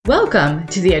Welcome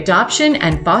to the Adoption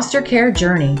and Foster Care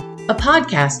Journey, a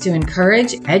podcast to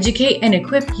encourage, educate, and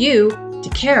equip you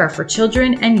to care for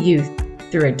children and youth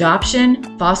through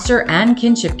adoption, foster, and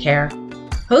kinship care.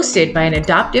 Hosted by an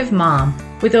adoptive mom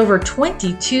with over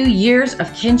 22 years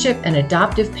of kinship and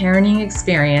adoptive parenting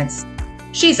experience.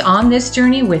 She's on this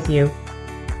journey with you.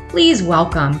 Please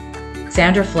welcome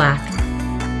Sandra Flack.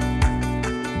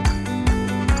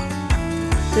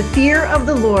 The fear of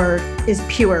the Lord is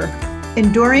pure,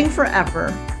 enduring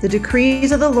forever. The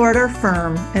decrees of the Lord are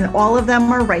firm, and all of them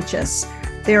are righteous.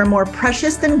 They are more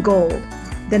precious than gold,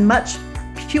 than much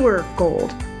pure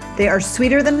gold. They are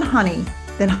sweeter than honey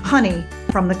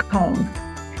from the comb.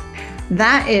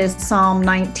 That is Psalm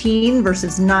 19,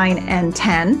 verses 9 and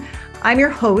 10. I'm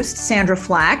your host, Sandra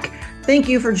Flack. Thank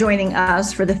you for joining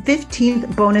us for the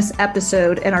 15th bonus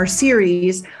episode in our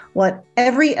series, What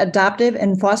Every Adoptive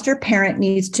and Foster Parent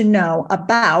Needs to Know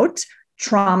About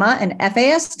Trauma and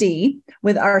FASD,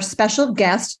 with our special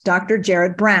guest, Dr.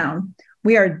 Jared Brown.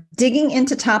 We are digging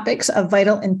into topics of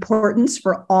vital importance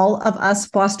for all of us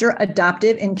foster,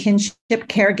 adoptive, and kinship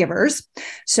caregivers.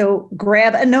 So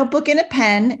grab a notebook and a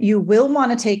pen. You will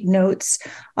want to take notes.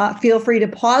 Feel free to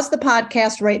pause the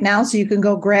podcast right now so you can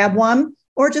go grab one,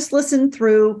 or just listen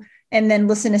through and then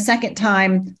listen a second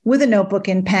time with a notebook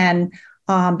and pen,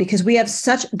 because we have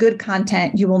such good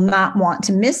content. You will not want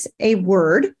to miss a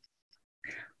word.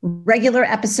 Regular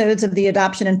episodes of the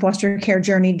Adoption and Foster Care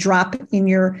Journey drop in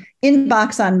your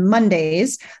inbox on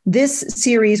Mondays. This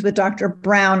series with Dr.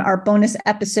 Brown are bonus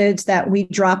episodes that we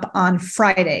drop on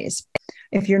Fridays.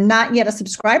 If you're not yet a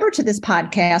subscriber to this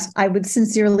podcast, I would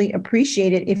sincerely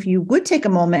appreciate it if you would take a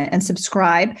moment and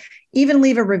subscribe, even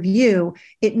leave a review.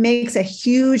 It makes a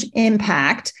huge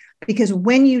impact, because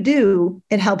when you do,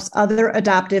 it helps other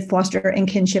adoptive, foster, and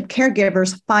kinship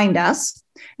caregivers find us.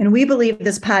 And we believe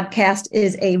this podcast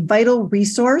is a vital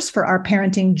resource for our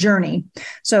parenting journey.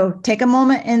 So take a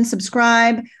moment and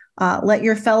subscribe. Let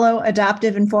your fellow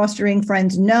adoptive and fostering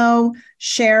friends know.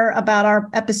 Share about our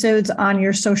episodes on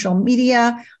your social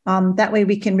media. That way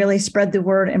we can really spread the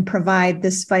word and provide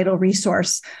this vital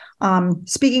resource.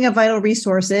 Speaking of vital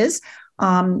resources,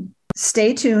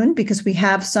 stay tuned, because we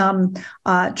have some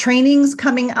trainings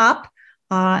coming up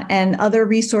and other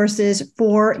resources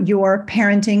for your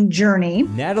parenting journey.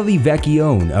 Natalie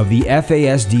Vecchione of the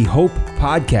FASD Hope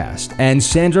podcast and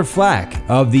Sandra Flack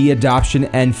of the Adoption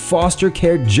and Foster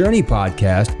Care Journey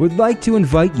podcast would like to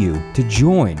invite you to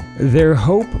join their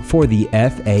Hope for the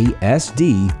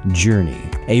FASD Journey,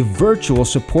 a virtual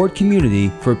support community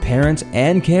for parents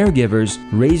and caregivers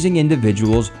raising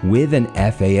individuals with an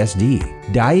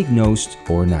FASD, diagnosed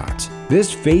or not.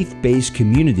 This faith-based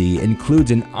community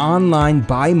includes an online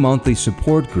bi-monthly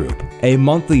support group, a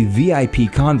monthly VIP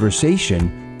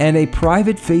conversation, and a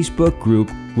private Facebook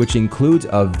group which includes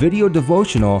a video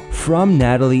devotional from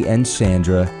Natalie and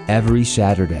Sandra every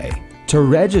Saturday. To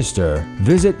register,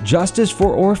 visit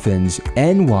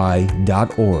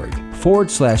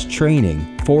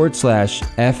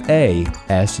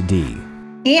justicefororphans.org/training/FASD.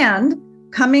 And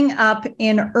coming up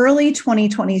in early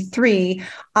 2023,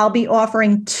 I'll be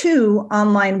offering 2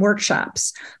 online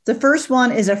workshops. The first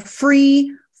one is a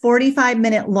free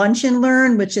 45-minute lunch and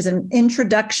learn, which is an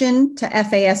introduction to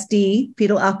FASD,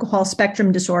 fetal alcohol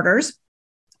spectrum disorders.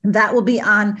 That will be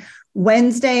on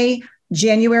Wednesday,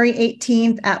 January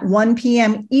 18th at 1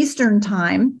 p.m. Eastern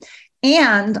Time.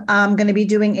 And I'm going to be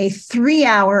doing a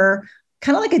 3-hour,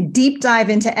 kind of like a deep dive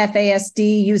into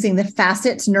FASD using the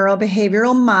Facets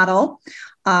neurobehavioral model.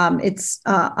 It's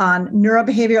on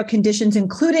neurobehavioral conditions,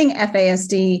 including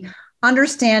FASD,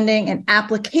 understanding and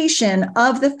application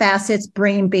of the Facets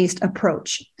brain-based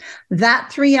approach. That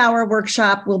 3-hour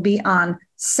workshop will be on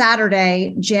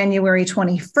Saturday, January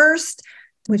 21st,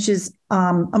 which is,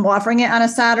 I'm offering it on a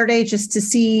Saturday just to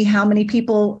see how many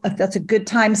people, if that's a good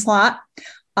time slot.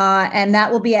 And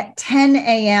that will be at 10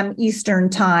 a.m. Eastern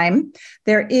Time.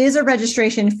 There is a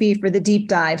registration fee for the deep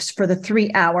dives for the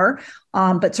 3-hour,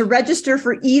 but to register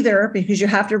for either, because you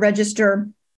have to register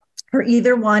for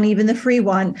either one, even the free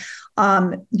one,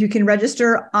 you can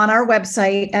register on our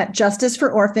website at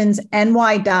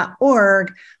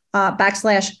justicefororphansny.org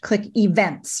 /click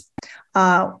events.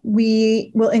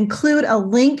 We will include a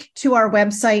link to our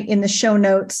website in the show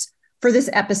notes for this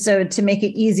episode to make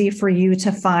it easy for you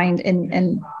to find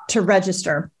and to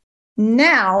register.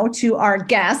 Now to our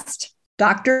guest.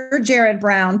 Dr. Jared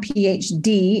Brown,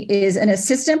 PhD, is an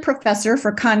assistant professor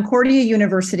for Concordia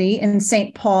University in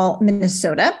St. Paul,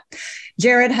 Minnesota.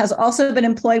 Jared has also been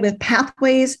employed with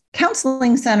Pathways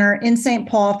Counseling Center in St.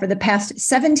 Paul for the past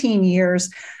 17 years,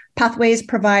 Pathways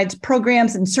provides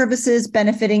programs and services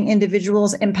benefiting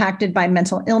individuals impacted by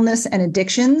mental illness and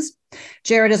addictions.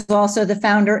 Jared is also the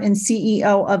founder and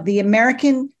CEO of the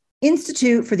American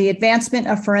Institute for the Advancement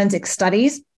of Forensic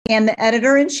Studies and the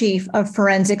editor-in-chief of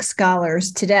Forensic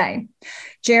Scholars Today.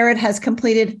 Jared has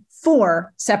completed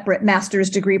 4 separate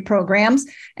master's degree programs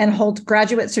and holds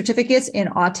graduate certificates in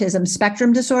autism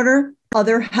spectrum disorder,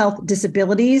 other health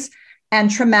disabilities, and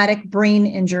traumatic brain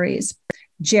injuries.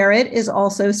 Jared is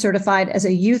also certified as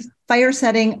a youth fire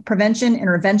setting prevention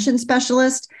intervention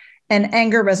specialist, an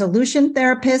anger resolution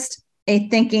therapist, a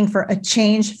Thinking for a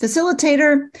Change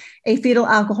facilitator, a fetal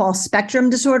alcohol spectrum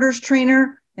disorders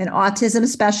trainer, an autism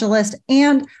specialist,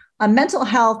 and a mental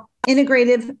health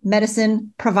integrative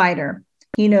medicine provider.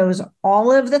 He knows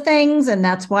all of the things, and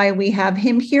that's why we have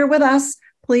him here with us.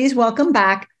 Please welcome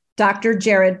back Dr.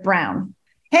 Jared Brown.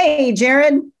 Hey,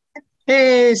 Jared.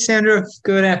 Hey, Sandra.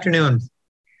 Good afternoon.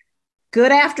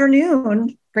 Good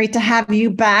afternoon. Great to have you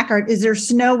back. Is there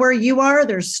snow where you are?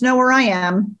 There's snow where I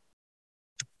am.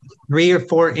 3 or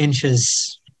 4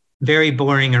 inches. Very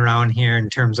boring around here in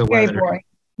terms of weather. Very boring.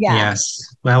 Yeah.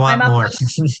 Yes. Well, I want more.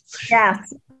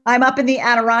 Yes. I'm up in the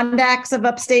Adirondacks of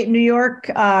upstate New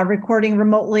York, recording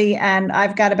remotely, and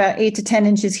I've got about 8 to 10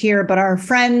 inches here. But our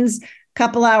friends, a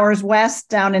couple hours west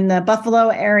down in the Buffalo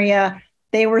area,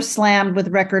 they were slammed with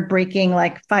record-breaking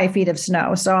 5 feet of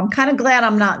snow. So I'm kind of glad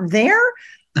I'm not there.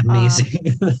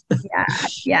 Amazing.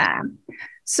 Yeah.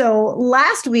 So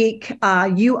last week,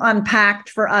 you unpacked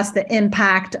for us the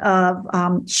impact of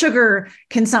sugar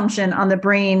consumption on the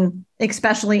brain,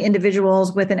 especially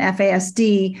individuals with an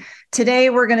FASD. Today,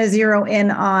 we're going to zero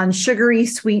in on sugary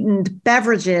sweetened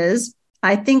beverages.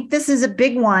 I think this is a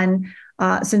big one.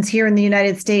 Since here in the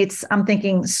United States, I'm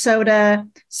thinking soda,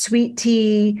 sweet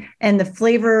tea, and the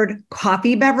flavored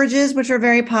coffee beverages, which are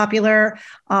very popular.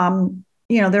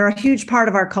 They're a huge part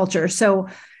of our culture. So,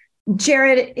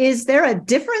 Jared, is there a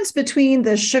difference between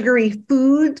the sugary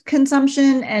food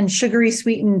consumption and sugary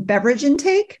sweetened beverage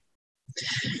intake?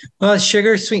 Well,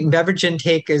 sugar sweetened beverage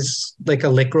intake is like a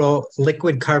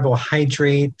liquid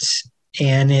carbohydrate,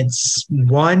 and it's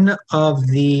one of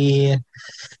the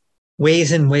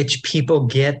ways in which people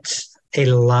get a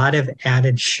lot of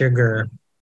added sugar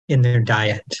in their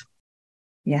diet.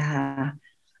 Yeah.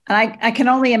 And I can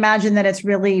only imagine that it's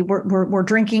really, we're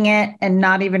drinking it and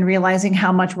not even realizing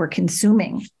how much we're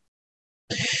consuming.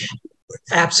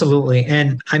 Absolutely.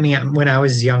 And I mean, when I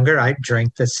was younger, I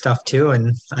drank this stuff too,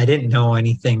 and I didn't know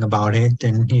anything about it.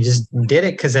 And you just did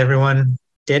it because everyone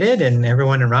did it and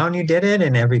everyone around you did it.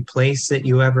 And every place that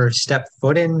you ever stepped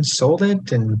foot in sold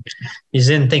it. And you just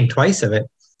didn't think twice of it.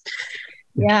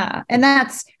 Yeah. And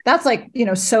that's like,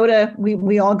 soda.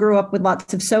 We all grew up with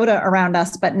lots of soda around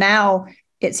us, but now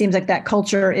it seems like that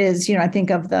culture is, I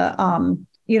think of the,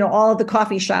 all of the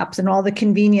coffee shops and all the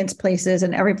convenience places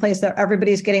and every place that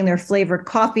everybody's getting their flavored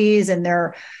coffees and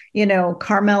their,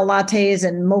 caramel lattes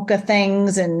and mocha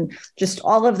things. And just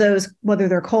all of those, whether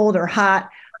they're cold or hot,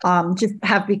 just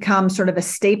have become sort of a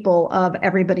staple of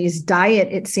everybody's diet,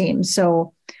 it seems.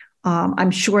 So I'm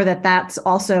sure that that's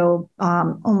also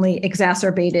only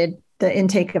exacerbated the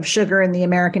intake of sugar in the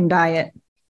American diet.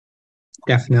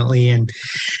 Definitely. And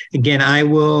again, I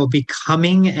will be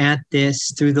coming at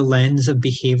this through the lens of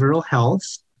behavioral health.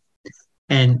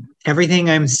 And everything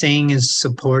I'm saying is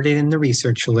supported in the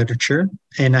research literature.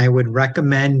 And I would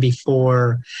recommend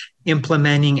before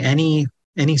implementing any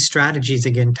strategies,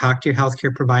 again, talk to your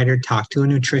healthcare provider, talk to a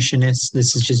nutritionist.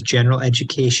 This is just general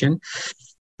education.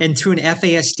 And through an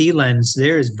FASD lens,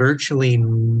 there is virtually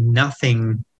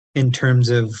nothing in terms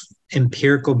of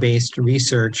empirical-based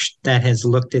research that has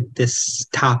looked at this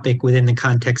topic within the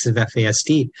context of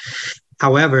FASD.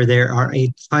 However, there are a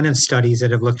ton of studies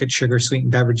that have looked at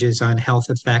sugar-sweetened beverages on health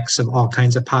effects of all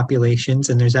kinds of populations,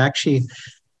 and there's actually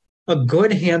a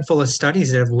good handful of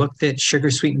studies that have looked at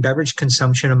sugar-sweetened beverage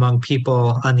consumption among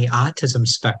people on the autism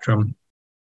spectrum.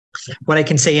 What I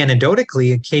can say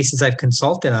anecdotally, cases I've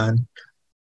consulted on,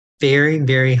 very,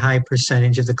 very high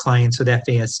percentage of the clients with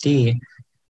FASD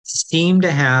seem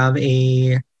to have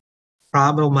a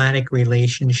problematic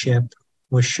relationship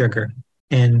with sugar.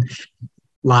 And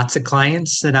lots of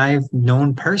clients that I've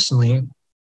known personally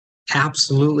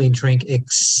absolutely drink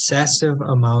excessive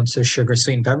amounts of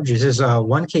sugar-sweetened beverages. There's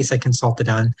one case I consulted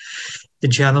on. The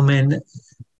gentleman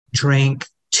drank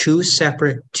 2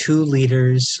 separate 2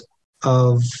 liters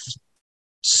of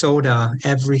soda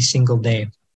every single day.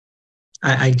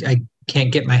 I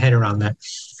can't get my head around that.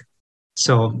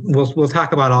 So we'll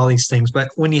talk about all these things. But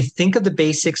when you think of the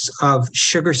basics of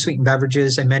sugar-sweetened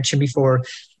beverages, I mentioned before,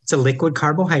 it's a liquid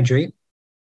carbohydrate.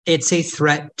 it's a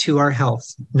threat to our health,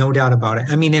 no doubt about it.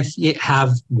 I mean, if you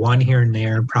have one here and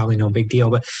there, probably no big deal,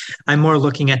 but I'm more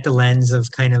looking at the lens of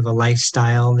kind of a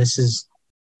lifestyle. This is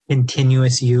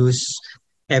continuous use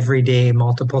every day,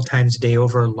 multiple times a day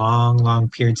over long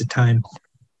periods of time.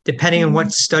 Depending on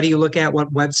what study you look at,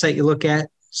 what website you look at,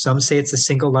 some say it's the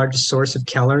single largest source of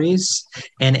calories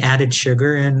and added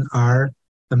sugar in our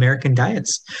American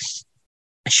diets.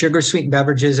 Sugar sweetened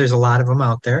beverages, there's a lot of them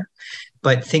out there,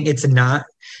 but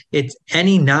it's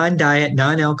any non-diet,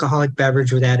 non-alcoholic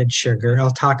beverage with added sugar.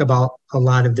 I'll talk about a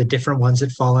lot of the different ones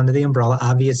that fall under the umbrella.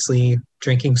 Obviously,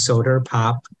 drinking soda or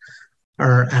pop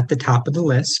are at the top of the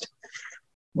list.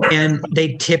 And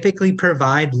they typically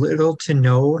provide little to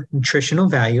no nutritional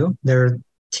value. They're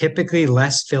typically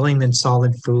less filling than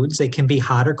solid foods. They can be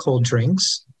hot or cold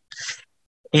drinks.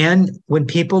 And when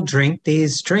people drink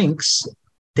these drinks,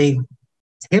 they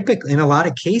typically, in a lot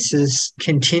of cases,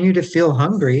 continue to feel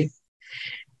hungry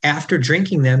after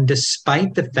drinking them,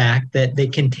 despite the fact that they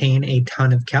contain a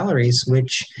ton of calories,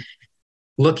 which,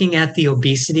 looking at the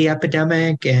obesity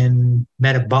epidemic and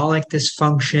metabolic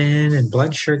dysfunction and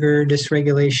blood sugar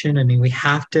dysregulation, I mean, we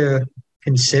have to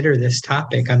consider this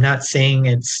topic. I'm not saying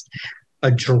it's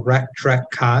a direct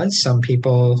cause. Some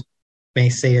people may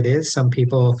say it is. Some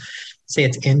people say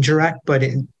it's indirect, but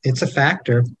it's a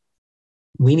factor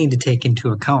we need to take into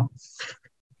account.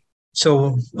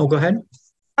 So, go ahead.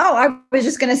 Oh, I was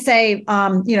just going to say, I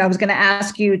was going to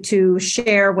ask you to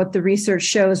share what the research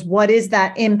shows. What is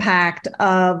that impact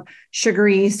of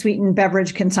sugary sweetened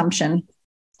beverage consumption?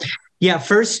 Yeah,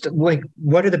 first,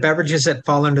 what are the beverages that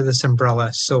fall under this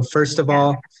umbrella? So first of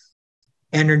all,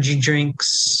 energy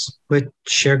drinks with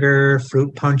sugar,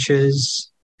 fruit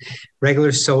punches,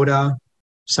 regular soda.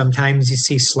 Sometimes you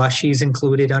see slushies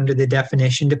included under the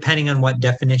definition, depending on what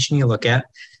definition you look at.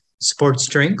 Sports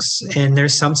drinks, and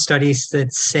there's some studies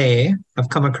that say, I've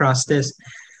come across this,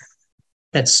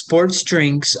 that sports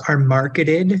drinks are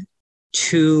marketed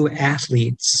to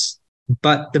athletes,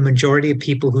 but the majority of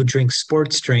people who drink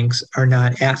sports drinks are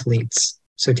not athletes.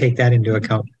 So take that into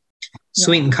account. Yeah.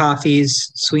 Sweetened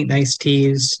coffees, sweetened iced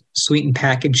teas, sweetened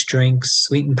packaged drinks,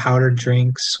 sweetened powdered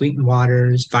drinks, sweetened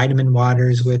waters, vitamin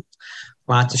waters with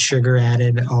lots of sugar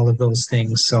added, all of those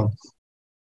things. So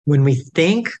when we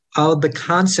think of the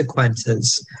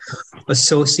consequences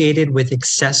associated with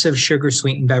excessive sugar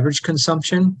sweetened beverage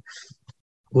consumption,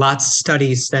 lots of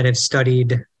studies that have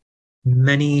studied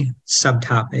many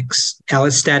subtopics.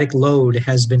 Allostatic load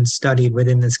has been studied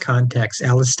within this context.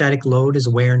 Allostatic load is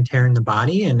wear and tear in the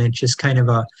body, and it's just kind of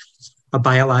a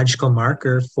biological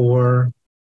marker for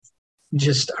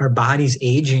just our bodies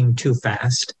aging too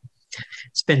fast.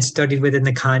 It's been studied within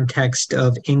the context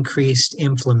of increased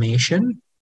inflammation,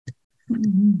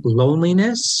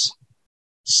 loneliness,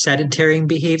 sedentary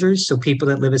behaviors. So people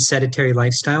that live a sedentary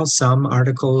lifestyle, some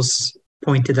articles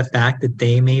point to the fact that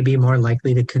they may be more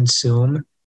likely to consume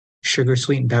sugar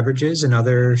sweetened beverages and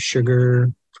other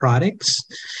sugar products.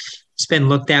 It's been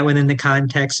looked at within the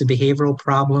context of behavioral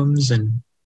problems and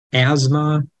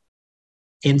asthma,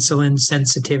 insulin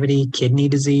sensitivity, kidney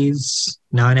disease,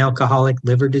 non-alcoholic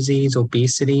liver disease,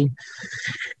 obesity,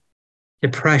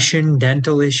 depression,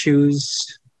 dental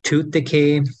issues, tooth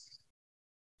decay,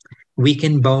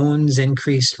 weakened bones,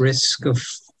 increased risk of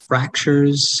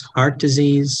fractures, heart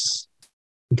disease,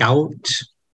 gout.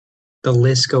 The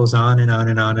list goes on and on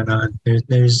and on and on.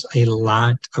 There's a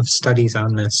lot of studies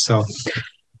on this. So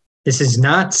this is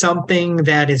not something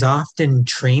that is often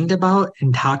trained about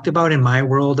and talked about in my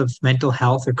world of mental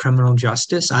health or criminal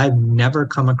justice. I've never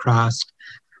come across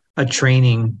a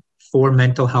training for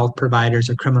mental health providers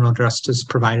or criminal justice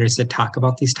providers that talk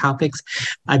about these topics.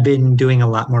 I've been doing a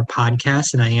lot more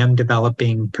podcasts, and I am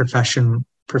developing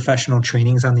professional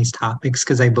trainings on these topics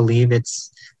because I believe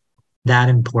it's that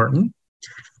important.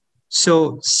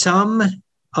 So some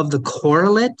of the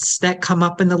correlates that come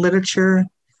up in the literature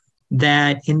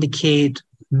that indicate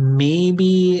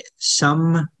maybe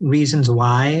some reasons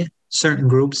why certain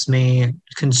groups may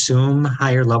consume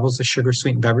higher levels of sugar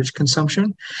sweetened beverage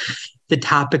consumption. The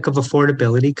topic of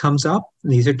affordability comes up.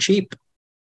 These are cheap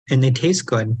and they taste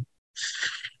good.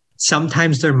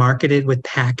 Sometimes they're marketed with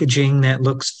packaging that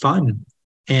looks fun,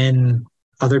 and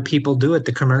other people do it.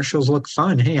 The commercials look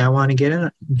fun. Hey, I want to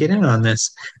get in on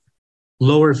this.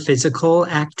 Lower physical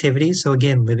activity. So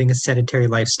again, living a sedentary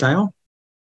lifestyle.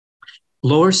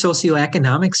 Lower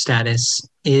socioeconomic status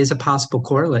is a possible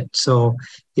correlate. So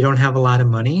you don't have a lot of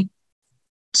money.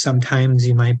 Sometimes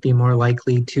you might be more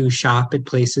likely to shop at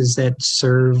places that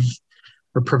serve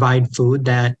or provide food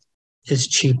that is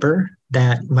cheaper,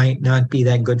 that might not be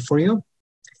that good for you.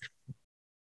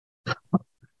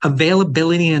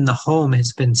 Availability in the home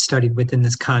has been studied within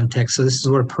this context. So this is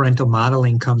where parental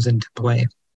modeling comes into play.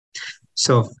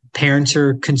 So if parents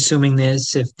are consuming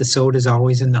this, if the soda is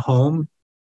always in the home,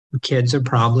 kids are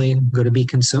probably going to be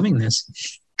consuming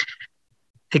this.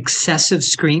 Excessive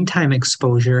screen time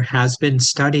exposure has been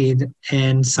studied,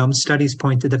 and some studies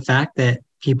point to the fact that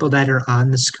people that are on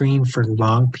the screen for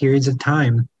long periods of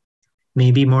time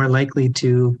may be more likely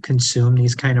to consume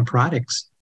these kind of products.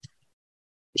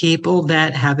 People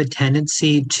that have a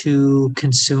tendency to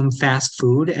consume fast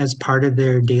food as part of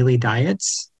their daily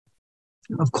diets,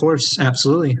 of course,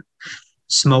 absolutely.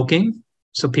 Smoking,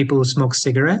 so people who smoke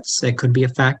cigarettes, that could be a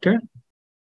factor.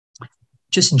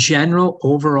 Just general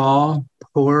overall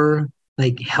poor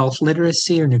health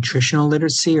literacy or nutritional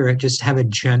literacy, or just have a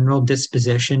general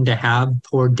disposition to have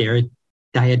poor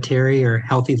dietary or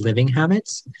healthy living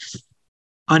habits.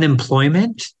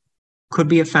 Unemployment could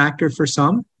be a factor for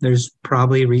some. There's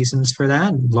probably reasons for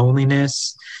that.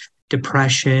 Loneliness,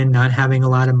 depression, not having a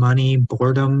lot of money,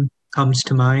 boredom comes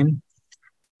to mind.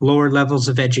 Lower levels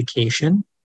of education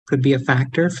could be a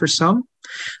factor for some.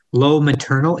 Low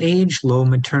maternal age, low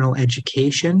maternal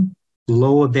education,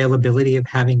 low availability of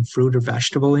having fruit or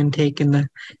vegetable intake in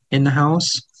the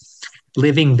house.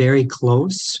 Living very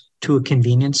close to a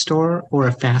convenience store or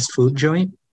a fast food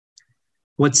joint.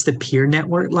 What's the peer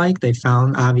network like? They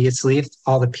found, obviously, if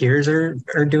all the peers are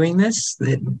doing this,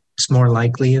 it's more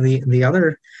likely the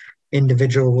other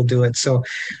individual will do it. So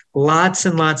lots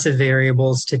and lots of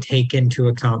variables to take into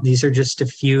account. These are just a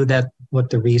few that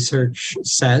what the research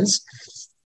says.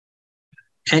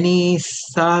 Any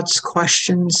thoughts,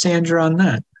 questions, Sandra, on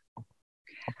that?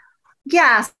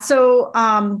 Yeah. So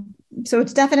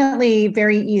it's definitely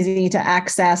very easy to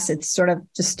access. It's sort of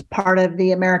just part of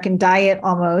the American diet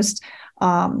almost.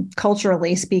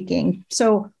 Culturally speaking.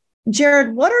 So,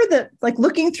 Jared, what are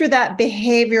looking through that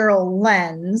behavioral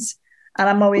lens, and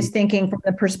I'm always thinking from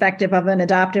the perspective of an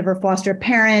adoptive or foster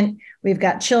parent, we've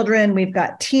got children, we've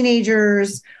got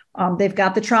teenagers, they've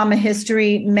got the trauma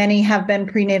history, many have been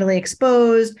prenatally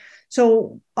exposed.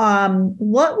 So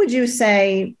what would you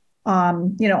say,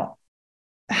 what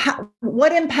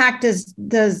impact does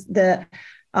the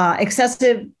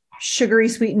excessive sugary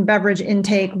sweetened beverage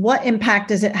intake, what impact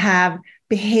does it have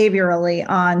behaviorally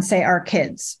on, say, our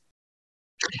kids?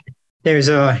 There's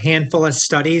a handful of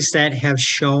studies that have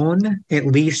shown, at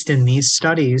least in these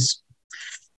studies,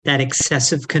 that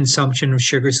excessive consumption of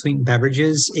sugar sweetened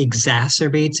beverages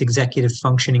exacerbates executive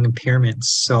functioning impairments.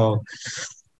 So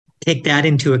take that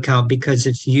into account, because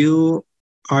if you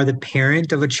are the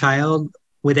parent of a child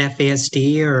with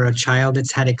FASD or a child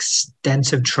that's had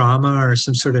extensive trauma or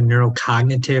some sort of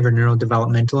neurocognitive or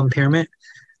neurodevelopmental impairment,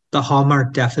 the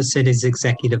hallmark deficit is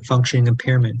executive functioning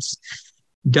impairments.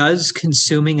 Does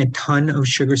consuming a ton of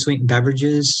sugar-sweetened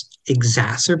beverages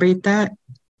exacerbate that?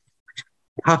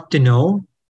 Tough to know.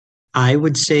 I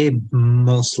would say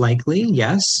most likely,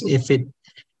 yes. If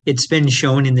it's been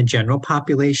shown in the general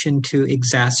population to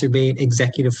exacerbate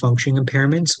executive functioning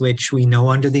impairments, which we know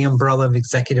under the umbrella of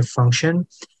executive function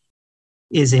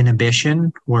is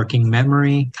inhibition, working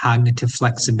memory, cognitive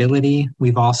flexibility.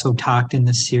 We've also talked in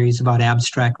this series about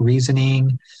abstract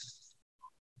reasoning,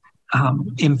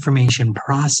 information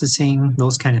processing,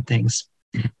 those kind of things.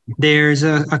 There's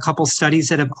a couple studies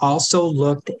that have also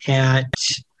looked at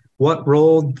what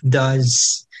role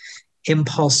does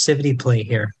impulsivity play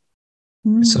here.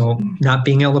 So not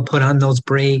being able to put on those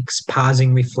brakes,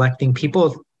 pausing, reflecting.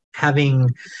 People having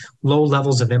low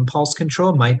levels of impulse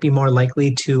control might be more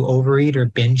likely to overeat or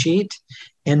binge eat.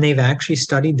 And they've actually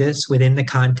studied this within the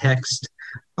context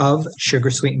of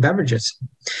sugar-sweetened beverages.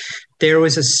 There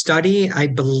was a study, I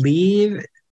believe,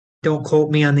 don't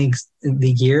quote me on the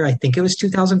year, I think it was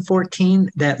 2014,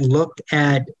 that looked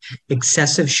at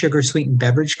excessive sugar-sweetened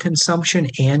beverage consumption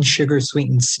and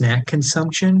sugar-sweetened snack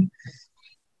consumption.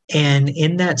 And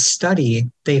in that study,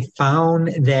 they found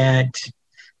that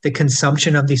the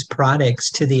consumption of these products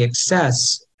to the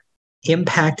excess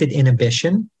impacted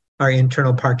inhibition, our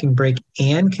internal parking brake,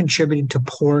 and contributed to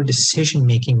poor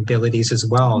decision-making abilities as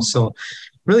well. So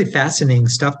really fascinating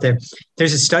stuff there.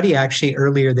 There's a study actually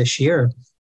earlier this year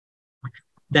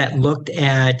that looked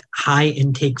at high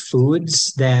intake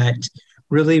foods that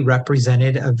really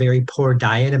represented a very poor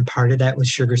diet, and part of that was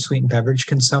sugar-sweetened beverage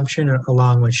consumption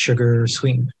along with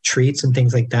sugar-sweetened treats and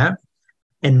things like that.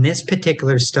 And this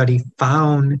particular study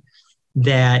found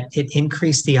that it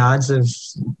increased the odds of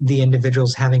the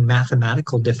individuals having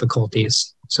mathematical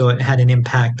difficulties. So it had an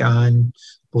impact on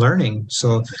learning.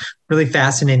 So really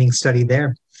fascinating study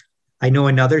there. I know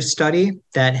another study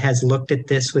that has looked at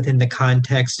this within the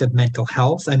context of mental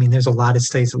health. I mean, there's a lot of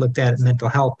studies that looked at mental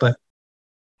health, but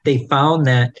they found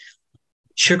that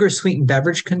sugar sweetened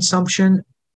beverage consumption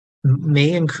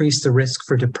may increase the risk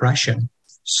for depression.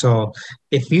 So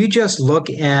if you just look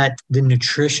at the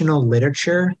nutritional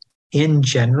literature in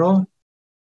general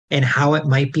and how it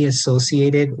might be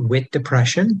associated with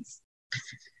depression,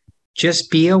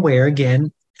 just be aware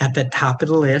again, at the top of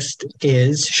the list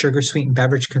is sugar sweetened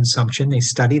beverage consumption. They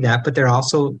study that, but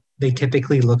they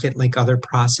typically look at like other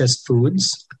processed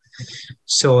foods.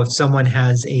 So if someone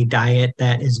has a diet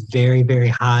that is very, very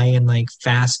high in like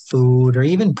fast food or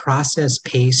even processed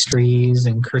pastries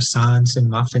and croissants and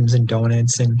muffins and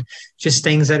donuts and just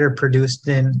things that are produced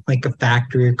in like a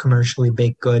factory or commercially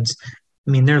baked goods,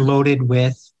 I mean, they're loaded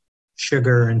with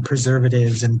sugar and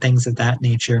preservatives and things of that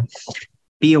nature.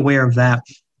 Be aware of that.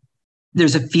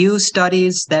 There's a few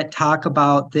studies that talk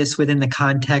about this within the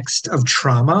context of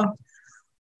trauma.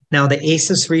 Now, the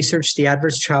ACEs research, the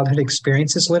Adverse Childhood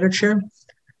Experiences literature,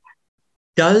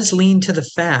 does lean to the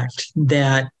fact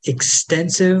that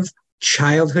extensive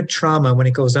childhood trauma, when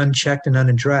it goes unchecked and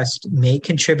unaddressed, may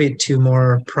contribute to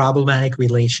more problematic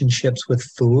relationships with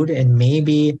food and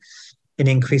maybe an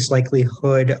increased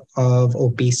likelihood of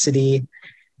obesity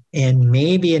and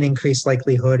maybe an increased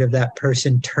likelihood of that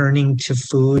person turning to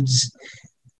foods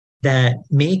that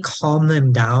may calm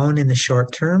them down in the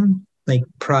short term, like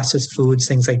processed foods,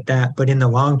 things like that. But in the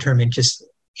long term, it just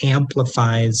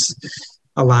amplifies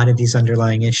a lot of these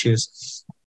underlying issues.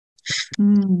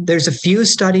 There's a few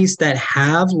studies that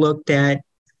have looked at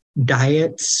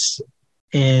diets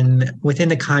and within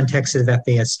the context of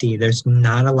FASD. There's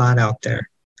not a lot out there.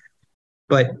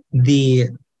 But the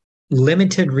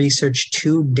limited research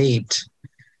to date,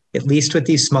 at least with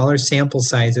these smaller sample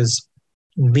sizes,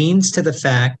 leans to the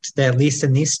fact that, at least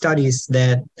in these studies,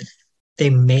 that they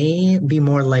may be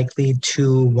more likely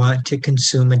to want to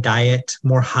consume a diet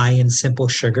more high in simple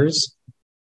sugars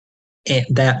and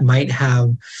that might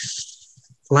have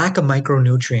lack of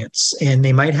micronutrients, and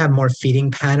they might have more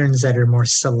feeding patterns that are more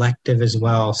selective as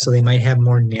well. So they might have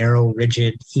more narrow,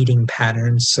 rigid eating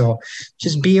patterns. So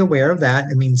just be aware of that.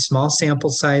 I mean, small sample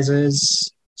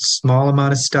sizes, small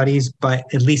amount of studies, but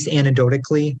at least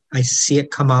anecdotally, I see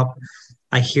it come up.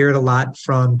 I hear it a lot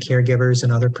from caregivers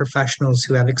and other professionals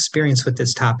who have experience with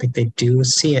this topic. They do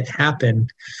see it happen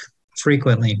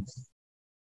frequently.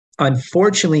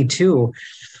 Unfortunately, too,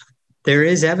 there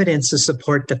is evidence to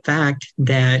support the fact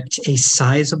that a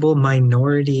sizable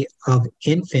minority of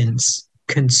infants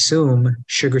consume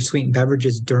sugar-sweetened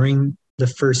beverages during the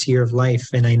first year of life.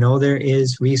 And I know there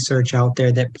is research out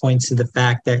there that points to the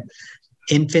fact that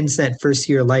infants that first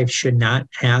year of life should not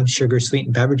have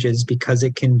sugar-sweetened beverages because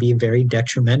it can be very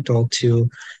detrimental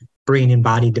to brain and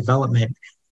body development.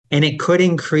 And it could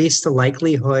increase the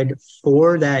likelihood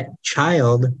for that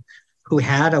child who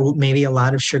had maybe a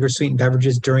lot of sugar-sweetened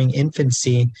beverages during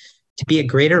infancy to be at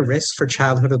greater risk for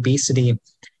childhood obesity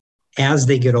as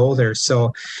they get older.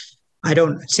 So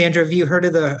Sandra, have you heard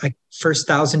of the first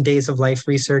 1,000 days of life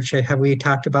research? Have we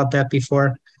talked about that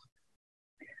before?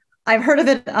 I've heard of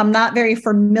it. I'm not very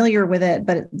familiar with it,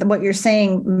 but what you're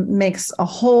saying makes a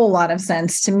whole lot of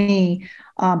sense to me.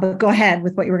 But go ahead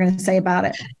with what you were going to say about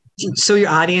it. So your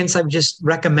audience, I would just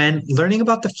recommend learning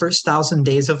about the first 1,000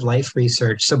 days of life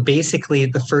research. So basically,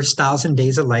 the first 1,000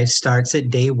 days of life starts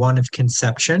at day one of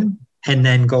conception and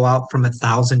then go out from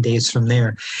 1,000 days from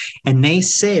there. And they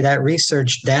say that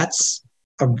research, that's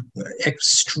an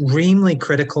extremely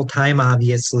critical time,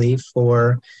 obviously,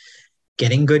 for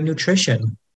getting good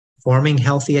nutrition, forming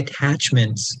healthy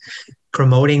attachments,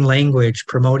 promoting language,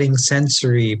 promoting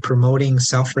sensory, promoting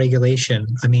self-regulation.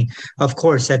 I mean, of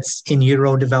course, that's in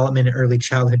utero development and early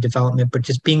childhood development, but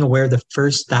just being aware of the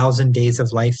first 1,000 days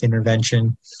of life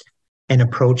intervention and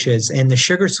approaches. And the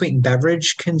sugar-sweetened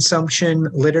beverage consumption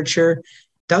literature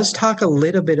does talk a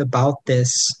little bit about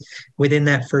this within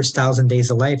that first 1,000 days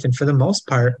of life. And for the most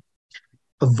part,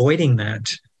 avoiding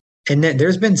that. And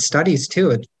there's been studies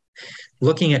too,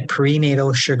 looking at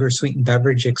prenatal sugar-sweetened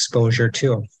beverage exposure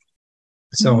too.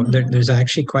 So there's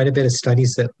actually quite a bit of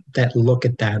studies that look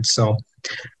at that. So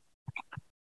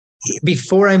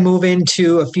before I move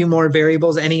into a few more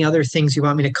variables, any other things you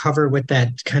want me to cover with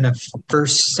that kind of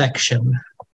first section?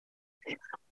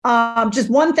 Just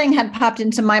one thing had popped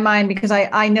into my mind because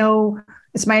I know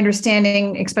it's my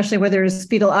understanding, especially where there's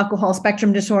fetal alcohol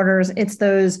spectrum disorders, it's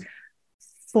those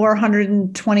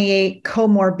 428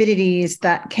 comorbidities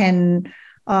that can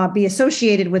be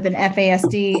associated with an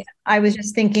FASD. I was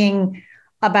just thinking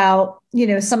about,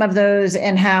 some of those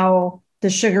and how the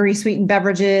sugary sweetened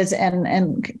beverages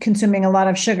and consuming a lot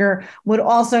of sugar would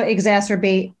also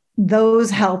exacerbate those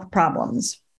health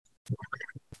problems.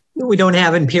 We don't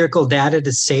have empirical data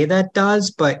to say that does,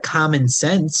 but common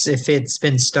sense, if it's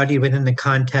been studied within the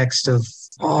context of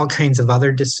all kinds of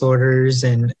other disorders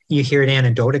and you hear it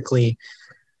anecdotally,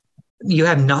 you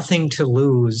have nothing to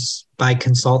lose by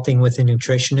consulting with a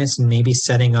nutritionist and maybe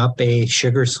setting up a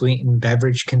sugar sweetened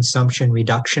beverage consumption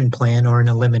reduction plan or an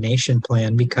elimination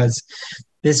plan, because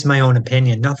this is my own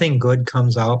opinion. Nothing good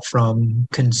comes out from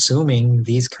consuming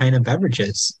these kind of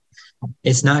beverages.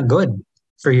 It's not good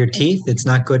for your teeth. It's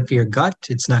not good for your gut.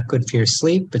 It's not good for your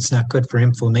sleep. It's not good for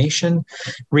inflammation,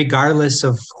 regardless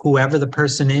of whoever the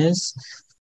person is.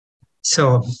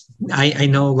 So I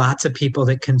know lots of people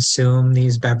that consume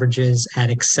these beverages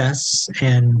at excess,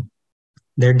 and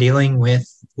they're dealing with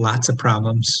lots of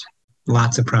problems.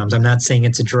 I'm not saying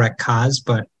it's a direct cause,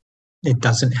 but it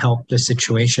doesn't help the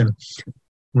situation.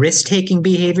 Risk-taking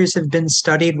behaviors have been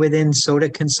studied within soda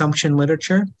consumption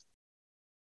literature.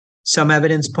 Some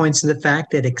evidence points to the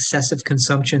fact that excessive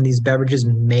consumption of these beverages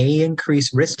may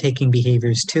increase risk-taking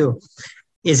behaviors too.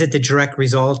 Is it the direct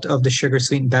result of the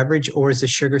sugar-sweetened beverage, or is the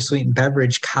sugar-sweetened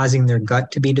beverage causing their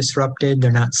gut to be disrupted?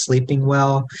 They're not sleeping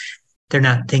well. They're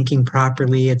not thinking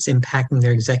properly. It's impacting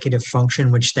their executive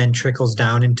function, which then trickles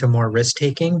down into more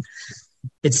risk-taking.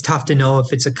 It's tough to know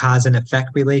if it's a cause and effect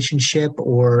relationship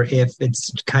or if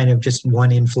it's kind of just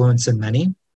one influence of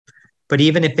many. But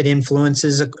even if it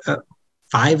influences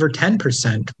 5 or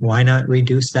 10%, why not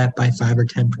reduce that by 5 or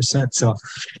 10%? So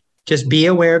just be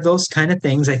aware of those kind of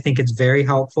things. I think it's very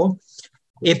helpful.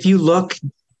 If you look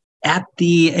at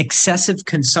the excessive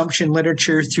consumption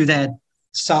literature through that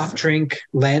soft drink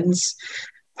lens,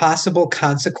 possible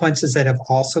consequences that have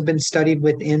also been studied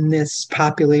within this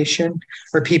population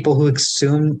for people who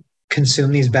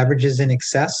consume these beverages in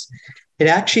excess, it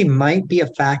actually might be a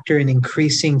factor in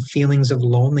increasing feelings of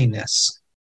loneliness.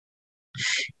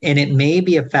 And it may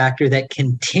be a factor that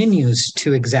continues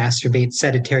to exacerbate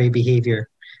sedentary behavior.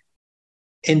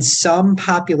 In some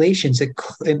populations,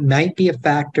 it might be a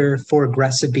factor for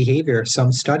aggressive behavior.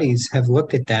 Some studies have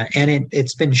looked at that, and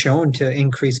it's been shown to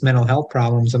increase mental health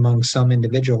problems among some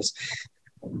individuals.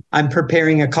 I'm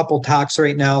preparing a couple talks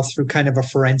right now through kind of a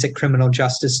forensic criminal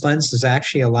justice lens. There's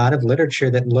actually a lot of literature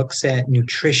that looks at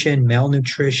nutrition,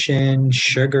 malnutrition,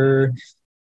 sugar,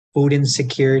 food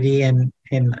insecurity, and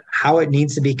how it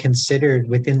needs to be considered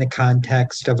within the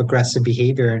context of aggressive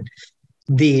behavior.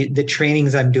 The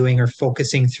trainings I'm doing are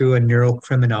focusing through a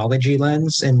neurocriminology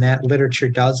lens, and that literature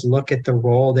does look at the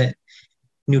role that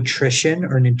nutrition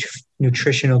or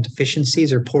nutritional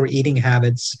deficiencies or poor eating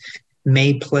habits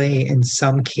may play in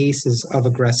some cases of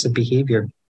aggressive behavior.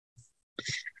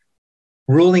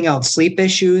 Ruling out sleep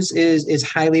issues is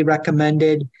highly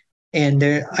recommended. And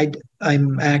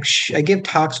I give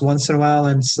talks once in a while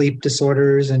on sleep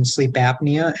disorders and sleep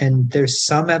apnea. And there's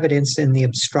some evidence in the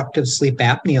obstructive sleep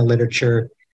apnea literature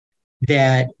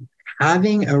that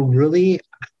having a really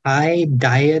high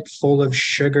diet full of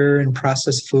sugar and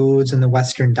processed foods in the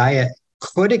Western diet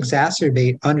could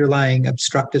exacerbate underlying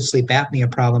obstructive sleep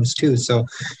apnea problems too. So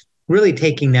really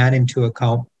taking that into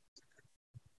account.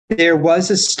 There was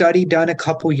a study done a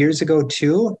couple years ago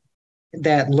too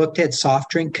that looked at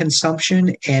soft drink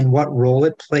consumption and what role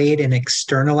it played in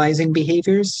externalizing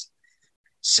behaviors.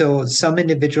 So some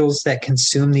individuals that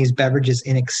consume these beverages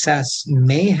in excess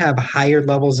may have higher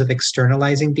levels of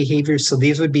externalizing behaviors. So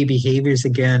these would be behaviors,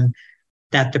 again,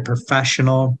 that the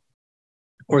professional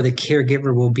or the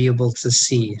caregiver will be able to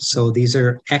see. So these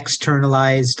are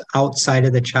externalized outside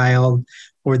of the child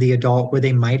or the adult, where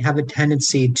they might have a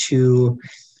tendency to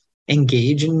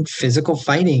engage in physical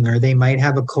fighting, or they might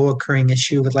have a co-occurring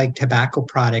issue with like tobacco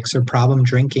products or problem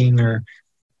drinking or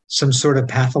some sort of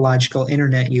pathological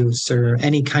internet use or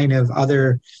any kind of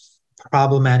other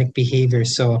problematic behavior.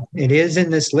 So it is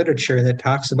in this literature that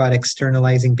talks about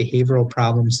externalizing behavioral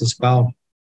problems as well.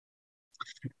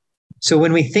 So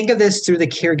when we think of this through the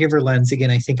caregiver lens,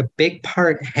 again, I think a big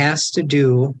part has to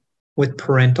do with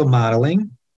parental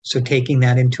modeling. So taking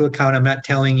that into account, I'm not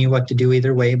telling you what to do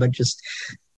either way, but just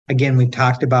again, we've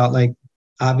talked about, like,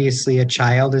 obviously a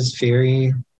child is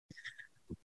very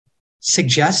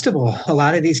suggestible. A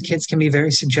lot of these kids can be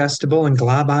very suggestible and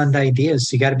glob on to ideas.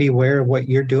 So you got to be aware of what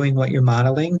you're doing, what you're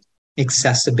modeling.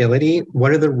 Accessibility.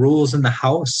 What are the rules in the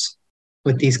house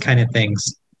with these kind of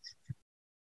things?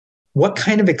 What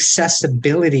kind of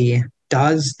accessibility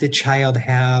does the child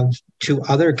have to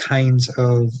other kinds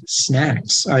of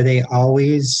snacks? Are they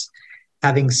always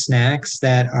having snacks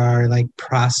that are like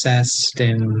processed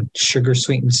and sugar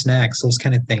sweetened snacks, those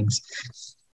kind of things?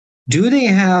 Do they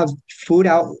have food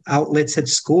outlets at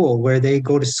school where they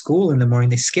go to school in the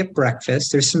morning, they skip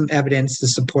breakfast? There's some evidence to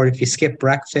support if you skip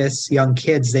breakfast, young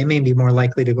kids, they may be more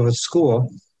likely to go to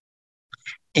school.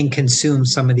 and consume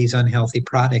some of these unhealthy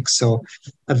products. So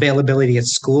availability at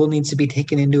school needs to be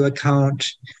taken into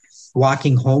account.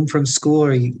 Walking home from school,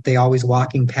 or they always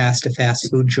walking past a fast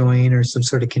food joint or some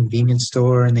sort of convenience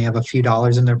store, and they have a few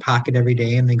dollars in their pocket every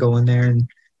day, and they go in there and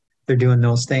they're doing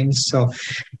those things. So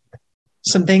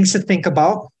some things to think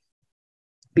about.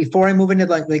 Before I move into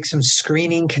like some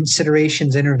screening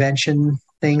considerations, intervention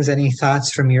things, any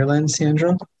thoughts from your lens,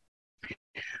 Sandra?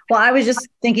 Well, I was just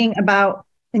thinking about,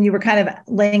 and you were kind of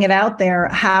laying it out there,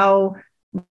 how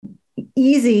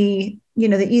easy,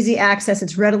 the easy access,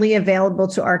 it's readily available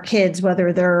to our kids,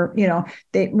 whether they're,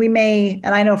 we may,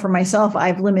 and I know for myself,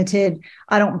 I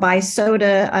don't buy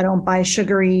soda, I don't buy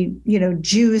sugary,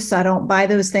 juice, I don't buy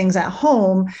those things at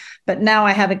home. But now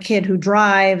I have a kid who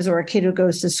drives or a kid who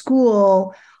goes to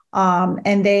school,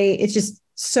 and it's just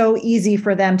so easy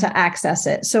for them to access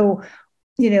it. So,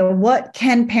 what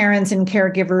can parents and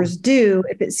caregivers do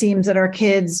if it seems that our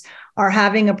kids are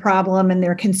having a problem and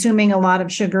they're consuming a lot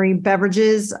of sugary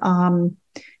beverages?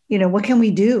 What can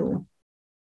we do?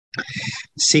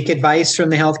 Seek advice from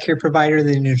the healthcare provider,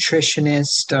 the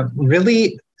nutritionist.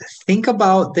 Really think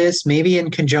about this, maybe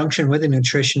in conjunction with a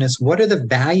nutritionist. What are the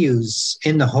values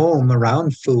in the home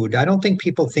around food? I don't think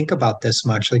people think about this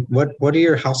much. Like, what are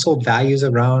your household values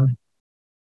around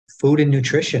food and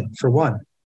nutrition, for one?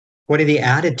 What are the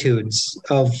attitudes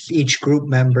of each group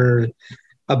member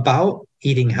about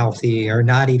eating healthy or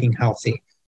not eating healthy?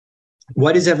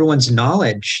 What is everyone's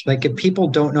knowledge? Like, if people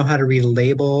don't know how to read a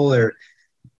label or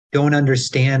don't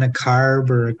understand a carb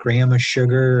or a gram of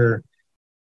sugar, or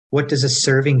what does a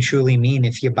serving truly mean?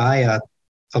 If you buy a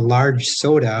large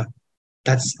soda,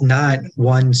 that's not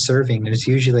one serving. There's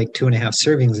usually like 2.5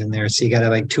 servings in there. So you got to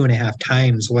like 2.5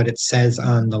 times what it says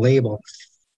on the label.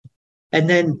 And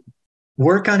then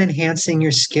work on enhancing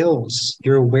your skills,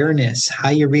 your awareness, how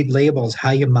you read labels, how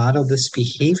you model this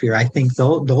behavior. I think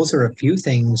those are a few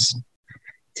things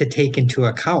to take into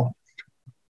account.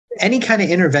 Any kind of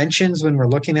interventions when we're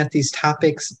looking at these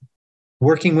topics,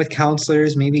 working with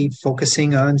counselors, maybe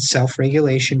focusing on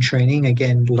self-regulation training,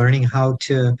 again, learning how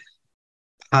to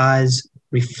pause,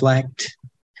 reflect,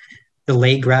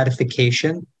 delay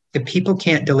gratification. If people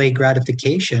can't delay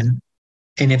gratification,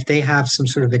 and if they have some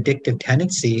sort of addictive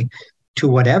tendency to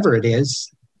whatever it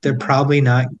is, they're probably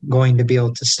not going to be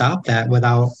able to stop that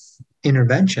without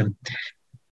intervention.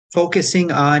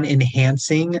 Focusing on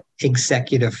enhancing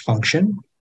executive function.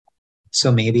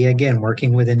 So maybe, again,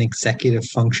 working with an executive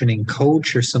functioning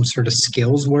coach or some sort of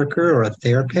skills worker or a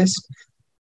therapist.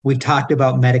 We've talked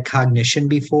about metacognition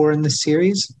before in the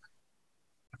series.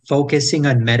 Focusing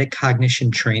on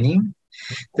metacognition training.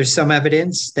 There's some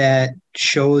evidence that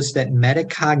shows that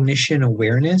metacognition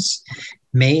awareness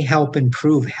may help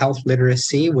improve health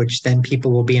literacy, which then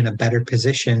people will be in a better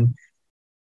position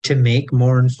to make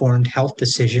more informed health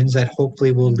decisions that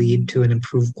hopefully will lead to an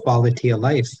improved quality of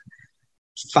life.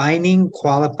 Finding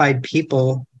qualified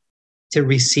people to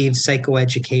receive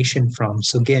psychoeducation from.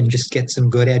 So again, just get some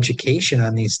good education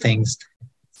on these things.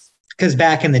 Because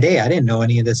back in the day, I didn't know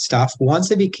any of this stuff.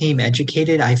 Once I became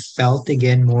educated, I felt,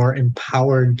 again, more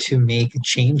empowered to make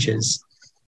changes.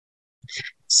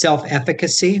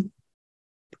 Self-efficacy,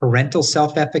 parental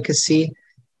self-efficacy.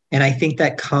 And I think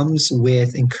that comes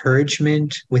with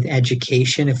encouragement, with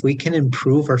education. If we can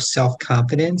improve our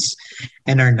self-confidence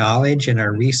and our knowledge and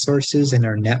our resources and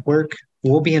our network,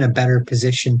 we'll be in a better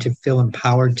position to feel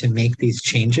empowered to make these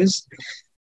changes.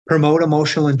 Promote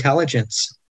emotional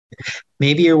intelligence.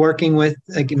 Maybe you're working with,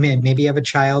 maybe you have a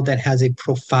child that has a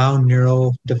profound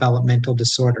neurodevelopmental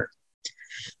disorder.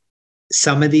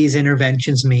 Some of these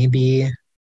interventions may be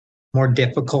more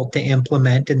difficult to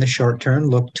implement in the short term.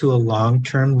 Look to a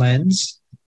long-term lens.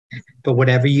 But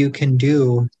whatever you can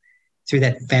do through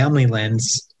that family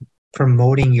lens,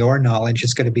 promoting your knowledge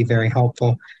is going to be very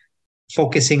helpful.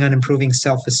 Focusing on improving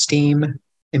self-esteem,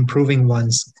 improving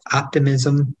one's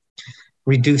optimism,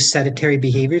 reduce sedentary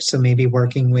behavior. So maybe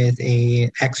working with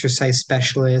a exercise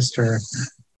specialist or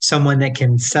someone that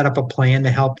can set up a plan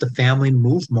to help the family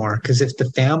move more. Because if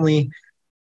the family,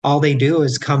 all they do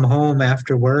is come home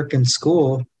after work and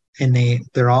school and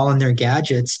they're all in their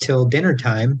gadgets till dinner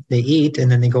time, they eat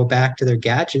and then they go back to their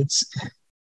gadgets,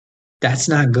 that's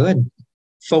not good.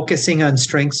 Focusing on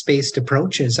strengths-based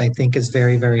approaches, I think, is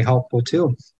very, very helpful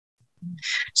too.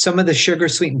 Some of the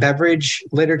sugar-sweetened beverage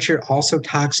literature also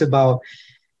talks about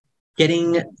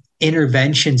getting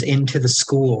interventions into the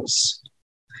schools.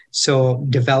 So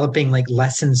developing like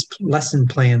lesson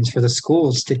plans for the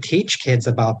schools to teach kids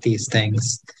about these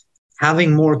things.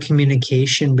 Having more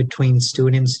communication between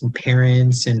students and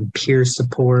parents and peer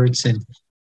supports, and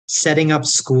setting up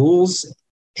schools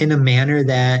in a manner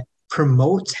that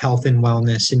promotes health and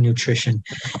wellness and nutrition.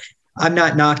 I'm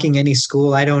not knocking any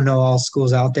school. I don't know all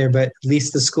schools out there, but at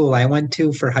least the school I went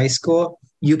to for high school,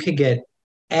 you could get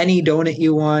any donut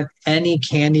you want, any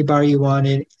candy bar you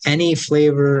wanted, any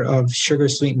flavor of sugar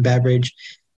sweetened beverage,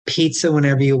 pizza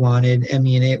whenever you wanted. I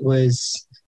mean, it was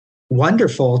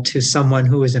wonderful to someone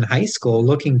who was in high school.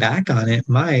 Looking back on it,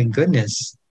 my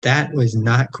goodness, that was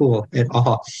not cool at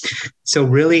all. So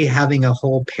really having a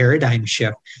whole paradigm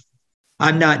shift.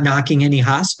 I'm not knocking any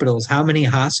hospitals. How many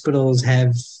hospitals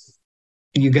have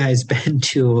you guys been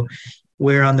to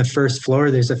where on the first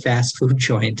floor there's a fast food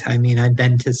joint? I mean, I've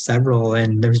been to several,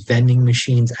 and there's vending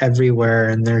machines everywhere,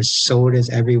 and there's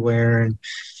sodas everywhere, and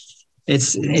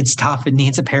it's tough. It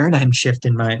needs a paradigm shift,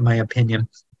 in my opinion.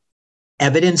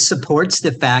 Evidence supports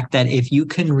the fact that if you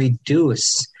can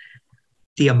reduce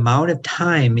the amount of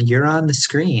time you're on the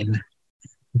screen,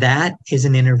 that is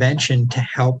an intervention to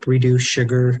help reduce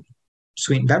sugar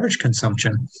sweetened beverage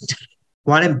consumption.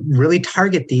 Want to really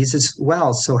target these as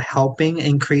well. So helping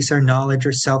increase our knowledge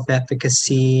or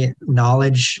self-efficacy,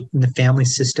 knowledge in the family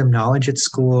system, knowledge at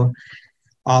school,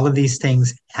 all of these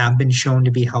things have been shown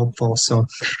to be helpful. So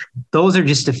those are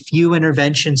just a few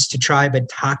interventions to try, but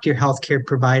talk to your healthcare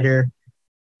provider.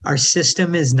 Our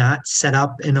system is not set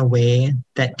up in a way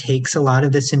that takes a lot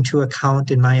of this into account,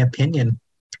 in my opinion.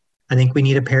 I think we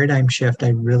need a paradigm shift. I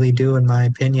really do, in my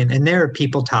opinion. And there are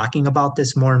people talking about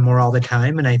this more and more all the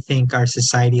time. And I think our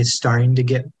society is starting to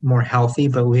get more healthy,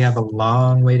 but we have a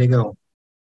long way to go.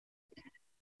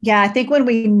 Yeah, I think when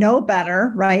we know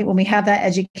better, right, when we have that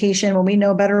education, when we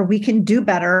know better, we can do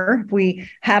better. If we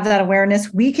have that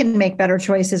awareness, we can make better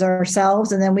choices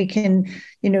ourselves. And then we can,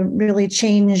 really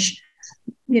change,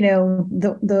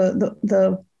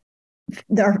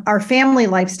 our family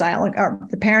lifestyle. Like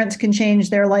the parents can change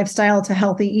their lifestyle to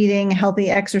healthy eating, healthy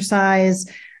exercise,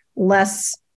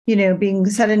 less, being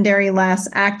sedentary, less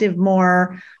active,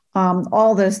 more.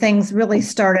 All those things really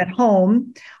start at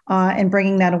home and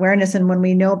bringing that awareness. And when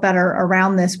we know better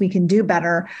around this, we can do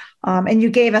better. And you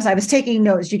gave us, I was taking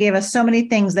notes, you gave us so many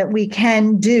things that we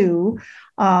can do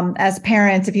as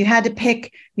parents. If you had to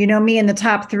pick, me in the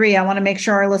top 3, I want to make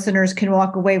sure our listeners can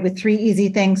walk away with 3 easy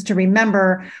things to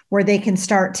remember where they can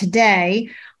start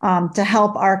today to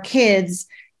help our kids,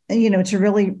 to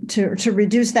really to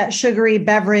reduce that sugary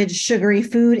beverage, sugary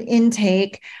food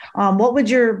intake. What would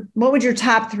your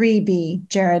top 3 be,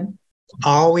 Jared?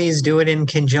 Always do it in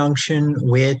conjunction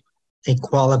with a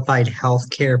qualified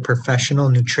healthcare professional,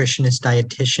 nutritionist,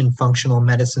 dietitian, functional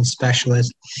medicine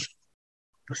specialist.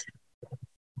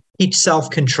 Teach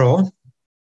self-control.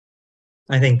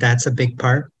 I think that's a big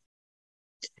part.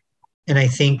 And I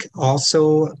think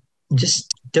also just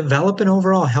develop an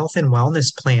overall health and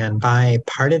wellness plan. By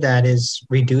part of that is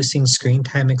reducing screen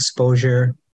time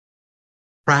exposure,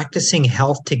 practicing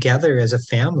health together as a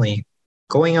family,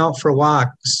 going out for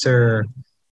walks or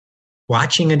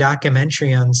watching a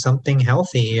documentary on something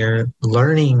healthy or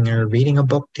learning or reading a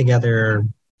book together, or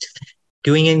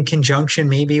doing in conjunction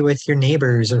maybe with your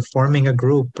neighbors or forming a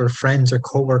group or friends or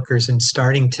coworkers and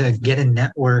starting to get a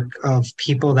network of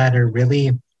people that are really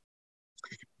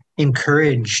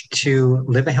encouraged to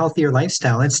live a healthier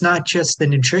lifestyle. It's not just the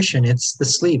nutrition, it's the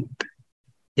sleep,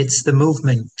 it's the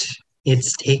movement,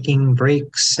 it's taking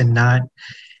breaks and not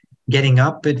getting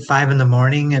up at 5 a.m.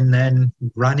 and then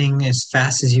running as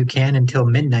fast as you can until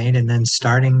midnight and then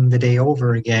starting the day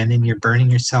over again, and you're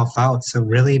burning yourself out. So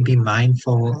really be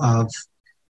mindful of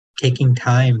taking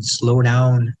time, slow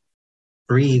down,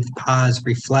 breathe, pause,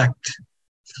 reflect,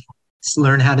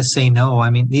 learn how to say no. I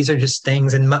mean, these are just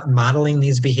things, and modeling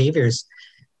these behaviors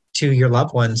to your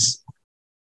loved ones.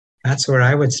 That's where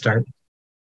I would start.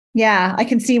 Yeah, I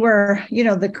can see where,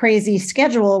 the crazy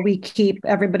schedule we keep,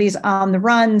 everybody's on the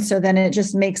run. So then it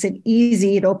just makes it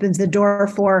easy. It opens the door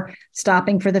for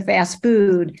stopping for the fast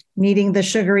food, needing the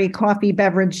sugary coffee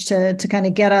beverage to kind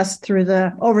of get us through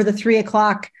over the 3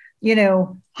 o'clock,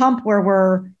 hump where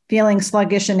we're feeling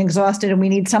sluggish and exhausted and we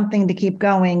need something to keep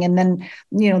going. And then,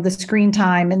 the screen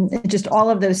time and just all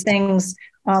of those things,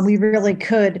 we really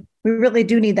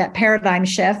do need that paradigm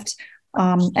shift.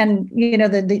 And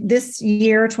this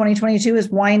year, 2022 is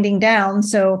winding down.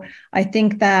 So I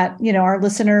think that, our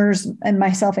listeners and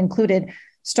myself included,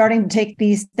 starting to take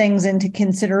these things into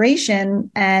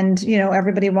consideration, and,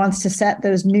 everybody wants to set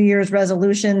those New Year's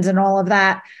resolutions and all of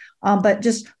that. But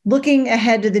just looking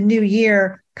ahead to the new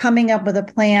year, coming up with a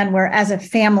plan where as a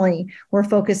family, we're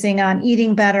focusing on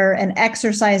eating better and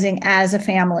exercising as a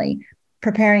family,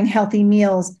 preparing healthy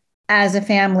meals as a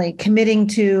family, committing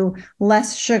to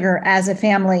less sugar as a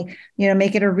family,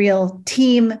 make it a real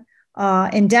team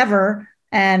endeavor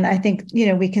And I think,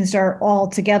 we can start all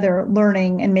together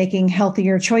learning and making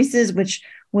healthier choices, which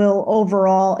will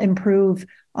overall improve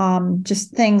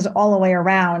just things all the way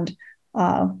around.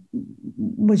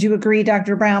 Would you agree,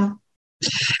 Dr. Brown?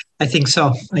 I think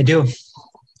so. I do.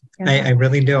 Yeah. I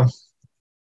really do.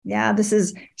 Yeah,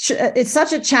 it's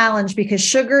such a challenge because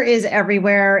sugar is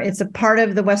everywhere. It's a part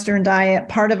of the Western diet,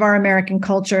 part of our American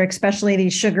culture, especially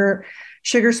these sugar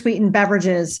sweetened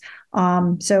beverages.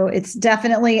 So it's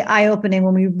definitely eye-opening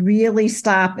when we really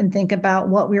stop and think about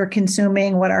what we're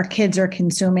consuming, what our kids are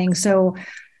consuming. So,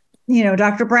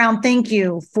 Dr. Brown, thank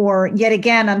you for yet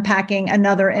again unpacking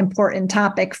another important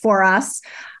topic for us.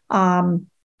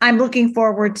 I'm looking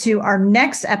forward to our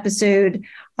next episode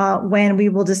when we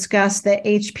will discuss the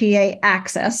HPA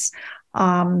axis.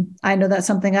 I know that's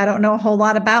something I don't know a whole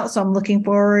lot about, so I'm looking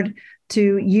forward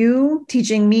to you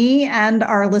teaching me and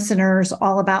our listeners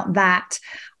all about that.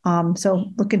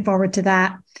 So looking forward to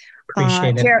that.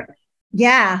 Appreciate it. Jared,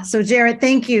 yeah. So Jared,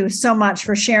 thank you so much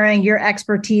for sharing your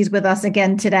expertise with us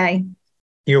again today.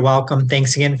 You're welcome.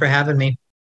 Thanks again for having me.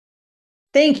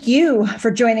 Thank you for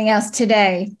joining us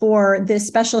today for this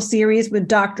special series with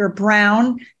Dr.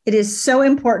 Brown. It is so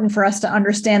important for us to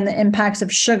understand the impacts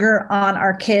of sugar on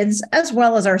our kids as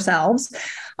well as ourselves.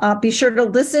 Be sure to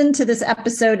listen to this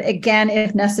episode again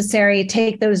if necessary.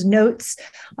 Take those notes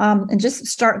and just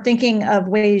start thinking of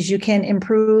ways you can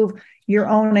improve your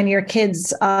own and your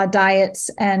kids' diets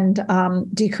and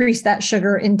decrease that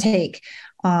sugar intake.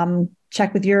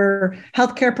 Check with your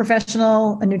healthcare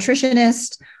professional, a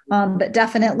nutritionist, but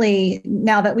definitely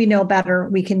now that we know better,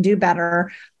 we can do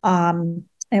better, and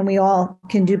we all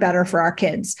can do better for our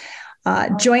kids.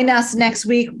 Join us next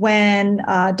week when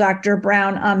Dr.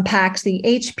 Brown unpacks the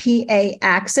HPA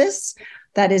axis.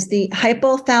 That is the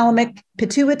hypothalamic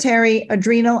pituitary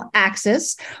adrenal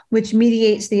axis, which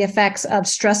mediates the effects of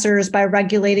stressors by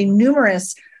regulating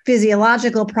numerous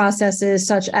physiological processes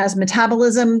such as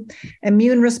metabolism,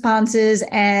 immune responses,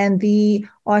 and the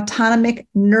autonomic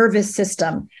nervous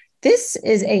system. This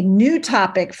is a new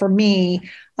topic for me,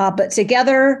 but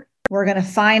together we're going to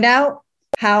find out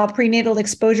how prenatal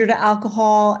exposure to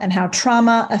alcohol and how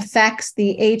trauma affects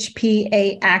the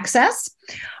HPA axis.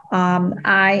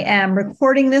 I am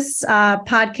recording this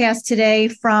podcast today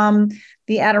from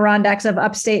the Adirondacks of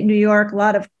upstate New York.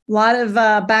 A lot of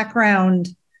background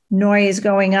noise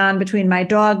going on between my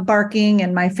dog barking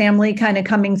and my family kind of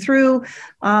coming through.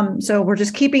 So we're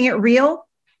just keeping it real.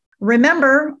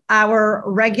 Remember, our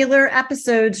regular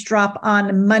episodes drop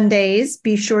on Mondays.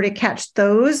 Be sure to catch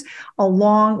those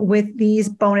along with these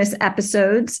bonus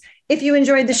episodes. If you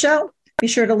enjoyed the show, be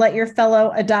sure to let your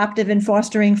fellow adoptive and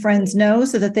fostering friends know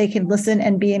so that they can listen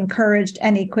and be encouraged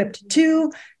and equipped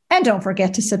too. And don't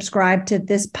forget to subscribe to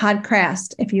this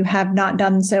podcast if you have not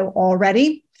done so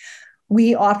already.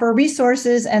 We offer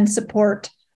resources and support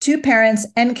to parents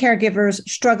and caregivers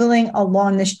struggling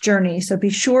along this journey. So be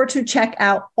sure to check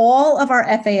out all of our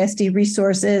FASD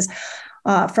resources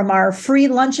from our free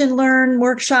Lunch and Learn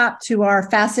workshop to our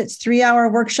Facets 3-hour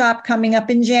workshop coming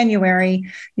up in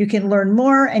January. You can learn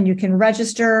more and you can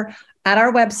register at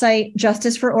our website,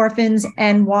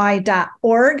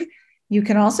 justicefororphansny.org. You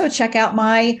can also check out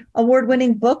my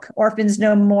award-winning book, Orphans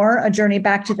No More, A Journey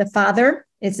Back to the Father.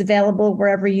 It's available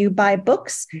wherever you buy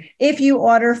books. If you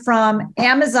order from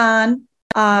Amazon,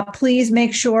 please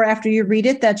make sure after you read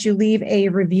it that you leave a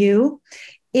review.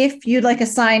 If you'd like a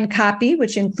signed copy,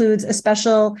 which includes a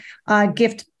special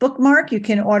gift bookmark, you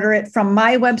can order it from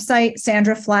my website,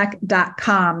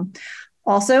 sandraflack.com.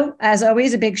 Also, as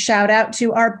always, a big shout out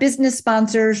to our business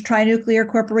sponsors, Tri-Nuclear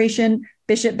Corporation,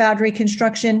 Bishop Boundary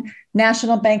Construction,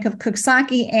 National Bank of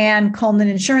Cooksaki, and Coleman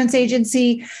Insurance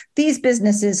Agency. These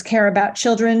businesses care about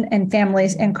children and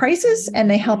families in crisis, and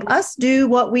they help us do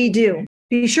what we do.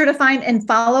 Be sure to find and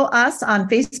follow us on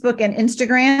Facebook and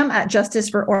Instagram at Justice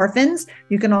for Orphans.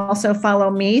 You can also follow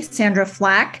me, Sandra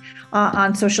Flack,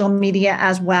 on social media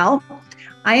as well.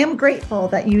 I am grateful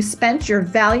that you spent your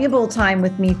valuable time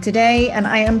with me today, and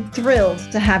I am thrilled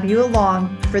to have you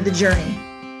along for the journey.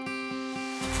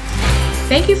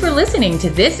 Thank you for listening to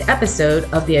this episode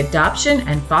of the Adoption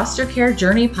and Foster Care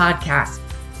Journey podcast,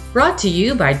 brought to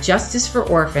you by Justice for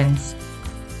Orphans.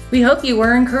 We hope you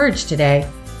were encouraged today.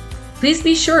 Please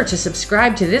be sure to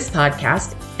subscribe to this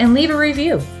podcast and leave a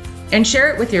review, and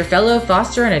share it with your fellow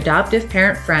foster and adoptive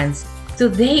parent friends so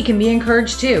they can be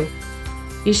encouraged too.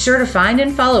 Be sure to find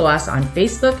and follow us on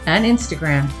Facebook and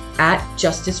Instagram at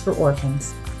Justice for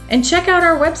Orphans, and check out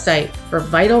our website for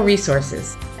vital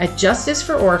resources at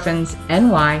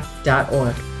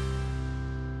justicefororphansny.org.